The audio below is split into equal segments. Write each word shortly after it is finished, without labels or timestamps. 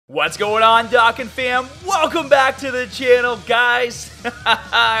What's going on, Dokkan fam? Welcome back to the channel, guys.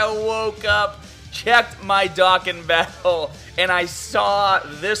 I woke up, checked my Dokkan battle, and I saw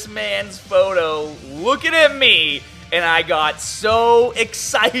this man's photo looking at me, and I got so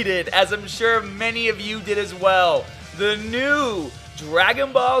excited, as I'm sure many of you did as well. The new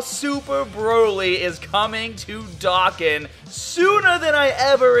Dragon Ball Super Broly is coming to Dokkan sooner than I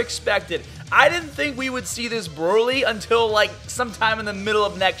ever expected. I didn't think we would see this Broly until like sometime in the middle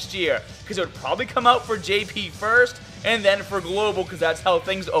of next year, because it would probably come out for JP first and then for Global, because that's how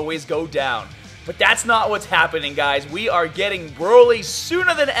things always go down. But that's not what's happening, guys. We are getting Broly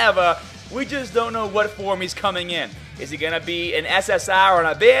sooner than ever. We just don't know what form he's coming in. Is he going to be an SSR on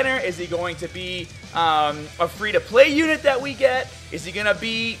a banner? Is he going to be a free-to-play unit that we get? Is he going to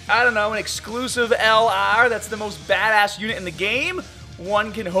be, I don't know, an exclusive LR that's the most badass unit in the game?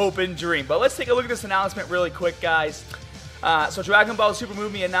 One can hope and dream. But let's take a look at this announcement really quick, guys. So Dragon Ball Super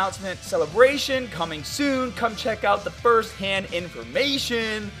Movie announcement celebration coming soon. Come check out the first-hand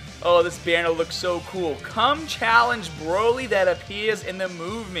information. Oh, this banner looks so cool. Come challenge Broly that appears in the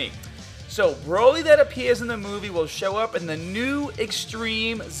movie. So Broly that appears in the movie will show up in the new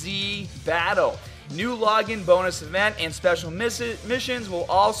Extreme Z battle. New login bonus event and special missions will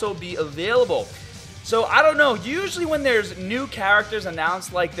also be available. So, I don't know, usually when there's new characters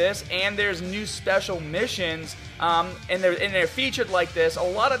announced like this and there's new special missions and they're featured like this, a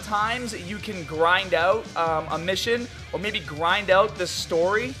lot of times you can grind out a mission or maybe grind out the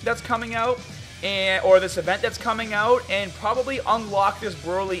story that's coming out or this event that's coming out and probably unlock this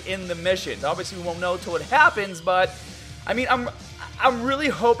Broly in the missions. Obviously, we won't know until it happens, but I mean, I'm really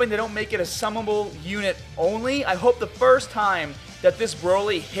hoping they don't make it a summonable unit only. I hope the first time that this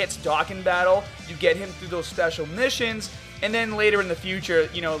Broly hits Dokkan Battle, you get him through those special missions, and then later in the future,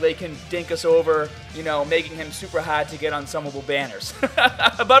 you know, they can dink us over, you know, making him super hard to get on summonable banners.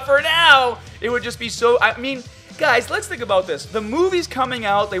 But for now, it would just be so, I mean, guys, let's think about this. The movie's coming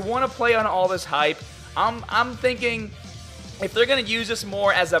out, they want to play on all this hype. I'm thinking if they're going to use this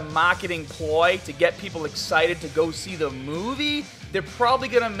more as a marketing ploy to get people excited to go see the movie, they're probably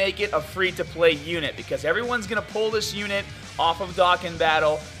going to make it a free-to-play unit because everyone's going to pull this unit off of Dokkan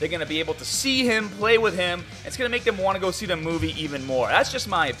Battle. They're going to be able to see him, play with him. It's going to make them want to go see the movie even more. That's just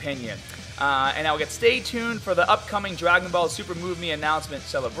my opinion. And I'll stay tuned for the upcoming Dragon Ball Super Movie announcement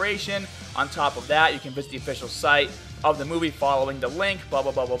celebration. On top of that, you can visit the official site of the movie following the link, blah,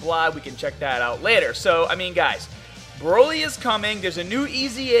 blah, blah, blah, blah. We can check that out later. So, I mean, guys, Broly is coming. There's a new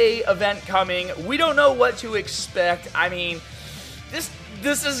EZA event coming. We don't know what to expect. I mean,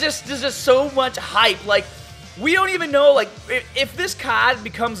 this is just so much hype. Like, we don't even know, like, if this card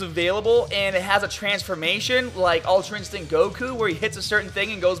becomes available and it has a transformation, like Ultra Instinct Goku, where he hits a certain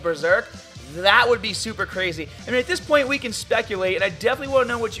thing and goes berserk, that would be super crazy. I mean, at this point, we can speculate, and I definitely want to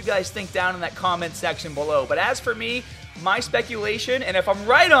know what you guys think down in that comment section below. But as for me, my speculation, and if I'm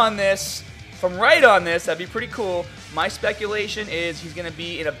right on this, that'd be pretty cool. My speculation is he's going to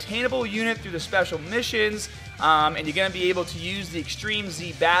be an obtainable unit through the special missions, and you're going to be able to use the Extreme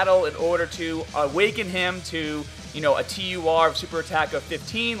Z battle in order to awaken him to, you know, a TUR of Super Attack of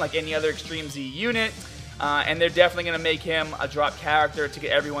 15, like any other Extreme Z unit. And they're definitely going to make him a drop character to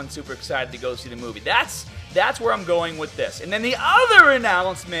get everyone super excited to go see the movie. That's where I'm going with this. And then the other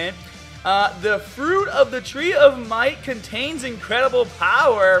announcement, the Fruit of the Tree of Might contains incredible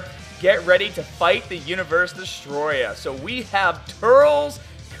power. Get ready to fight the Universe Destroyer. So we have Turles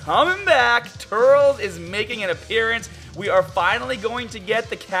coming back. Turles is making an appearance. We are finally going to get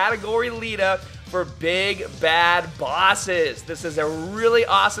the category leader for big bad bosses. This is a really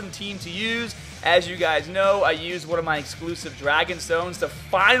awesome team to use. As you guys know, I used one of my exclusive Dragon Stones to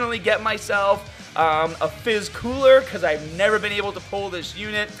finally get myself a Fizz Cooler because I've never been able to pull this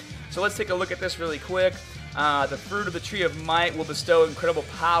unit. So let's take a look at this really quick. The Fruit of the Tree of Might will bestow incredible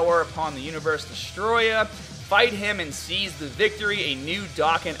power upon the Universe Destroyer. Fight him and seize the victory. A new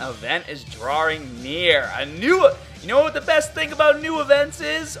Dokkan event is drawing near. You know what the best thing about new events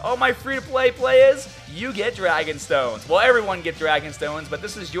is? All my free-to-play players, you get Dragon Stones. Well, everyone gets Dragon Stones, but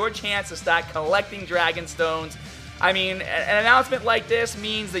this is your chance to start collecting Dragon Stones. I mean, an announcement like this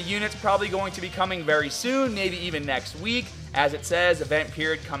means the unit's probably going to be coming very soon, maybe even next week. As it says, event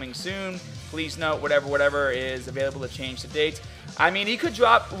period coming soon. Please note, whatever is available to change the dates. I mean, he could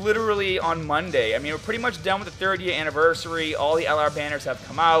drop literally on Monday. I mean, we're pretty much done with the 30th anniversary. All the LR banners have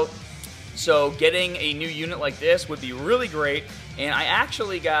come out. So getting a new unit like this would be really great. And I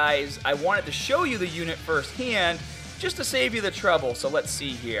actually, guys, I wanted to show you the unit firsthand just to save you the trouble. So let's see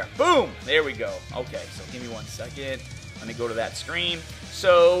here. Boom! There we go. Okay, so give me 1 second. Let me go to that screen.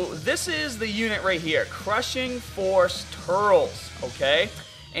 So this is the unit right here, Crushing Force Turles, okay?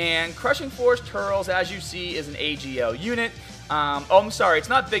 And Crushing Force Turles, as you see, is an AGL unit. I'm sorry, it's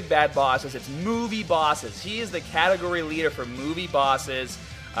not Big Bad Bosses, it's Movie Bosses. He is the category leader for Movie Bosses,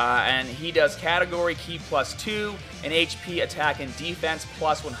 and he does category Ki +2 and HP attack and defense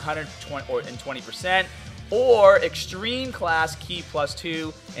plus 120%, or Extreme Class Ki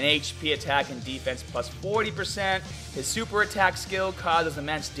 +2 and HP attack and defense plus 40%. His super attack skill causes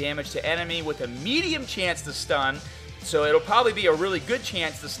immense damage to enemy with a medium chance to stun, so it'll probably be a really good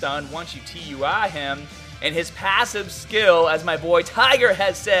chance to stun once you TUI him. And his passive skill, as my boy Tiger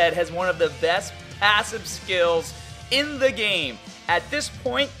has said, has one of the best passive skills in the game. At this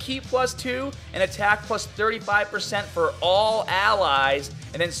point, Ki +2 and attack plus 35% for all allies,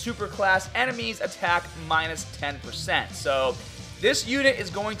 and then super class enemies attack minus 10%. So this unit is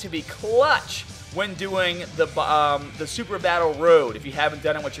going to be clutch when doing the Super Battle Road, if you haven't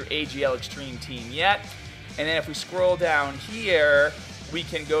done it with your AGL Extreme team yet. And then if we scroll down here, we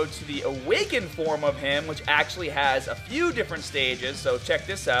can go to the Awakened form of him, which actually has a few different stages. So check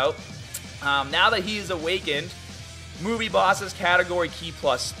this out. Now that he is awakened, Movie Bosses category Ki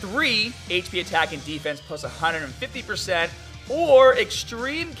 +3, HP attack and defense plus 150%, or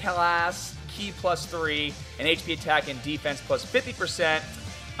Extreme Class Ki +3 and HP attack and defense plus 50%.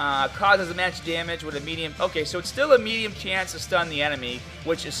 Causes immense damage with a medium. Okay, so it's still a medium chance to stun the enemy,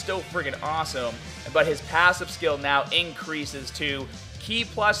 which is still friggin' awesome. But his passive skill now increases to Ki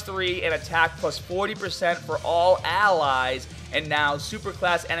 +3 and attack plus 40% for all allies. And now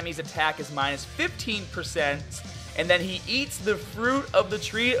superclass enemies attack is minus 15%. And then he eats the fruit of the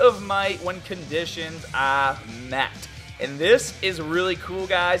Tree of Might when conditions are met. And this is really cool,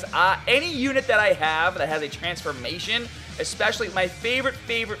 guys. Any unit that I have that has a transformation, especially my favorite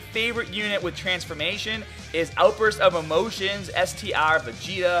unit with transformation is Outburst of Emotions, STR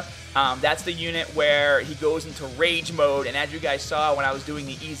Vegeta. That's the unit where he goes into rage mode, and as you guys saw when I was doing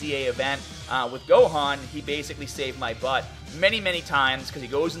the EZA event with Gohan, he basically saved my butt many times because he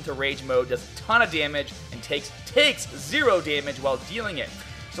goes into rage mode, does a ton of damage, and takes 0 damage while dealing it.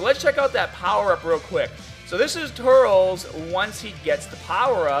 So let's check out that power-up real quick. So this is Turles once he gets the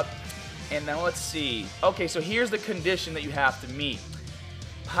power-up. And then let's see. Okay, so here's the condition that you have to meet.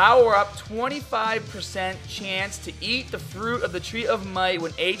 Power up 25% chance to eat the fruit of the Tree of Might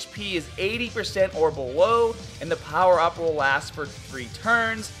when HP is 80% or below, and the power up will last for 3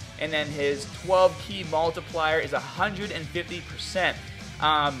 turns. And then his 12 key multiplier is 150%.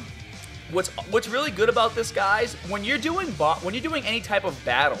 What's really good about this, guys, when you're doing any type of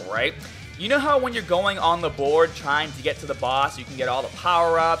battle, right? You know how when you're going on the board trying to get to the boss, you can get all the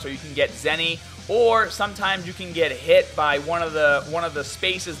power-ups, or you can get Zenny, or sometimes you can get hit by one of the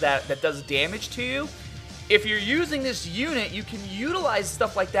spaces that does damage to you. If you're using this unit, you can utilize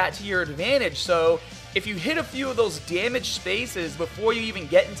stuff like that to your advantage. So if you hit a few of those damage spaces before you even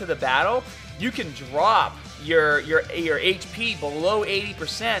get into the battle, you can drop your HP below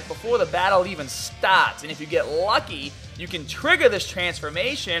 80% before the battle even starts. And if you get lucky, you can trigger this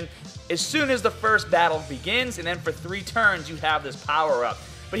transformation as soon as the first battle begins, and then for 3 turns you have this power up.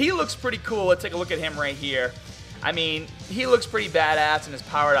 But he looks pretty cool. Let's take a look at him right here. I mean, he looks pretty badass in his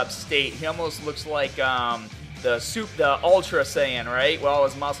powered up state. He almost looks like the Ultra Saiyan, right? Well,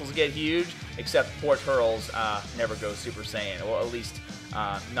 his muscles get huge, except poor Turles never goes Super Saiyan. Well, at least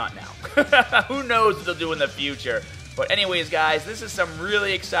not now. Who knows what they'll do in the future. But anyways, guys, this is some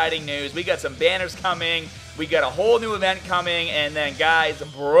really exciting news. We got some banners coming. We got a whole new event coming. And then, guys,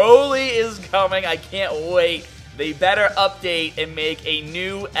 Broly is coming. I can't wait. They better update and make a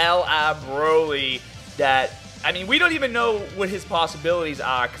new LR Broly that, I mean, we don't even know what his possibilities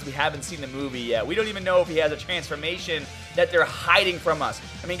are because we haven't seen the movie yet. We don't even know if he has a transformation that they're hiding from us.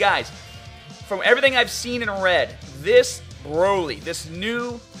 I mean, guys, from everything I've seen and read, this Broly, this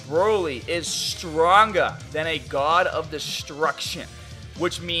new Broly is stronger than a God of Destruction,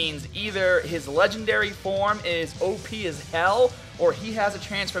 which means either his legendary form is OP as hell, or he has a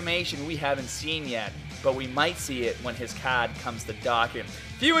transformation we haven't seen yet, but we might see it when his card comes to Dokkan.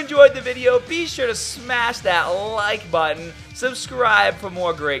 If you enjoyed the video, be sure to smash that like button, subscribe for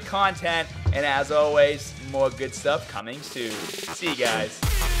more great content, and as always, more good stuff coming soon. See you guys.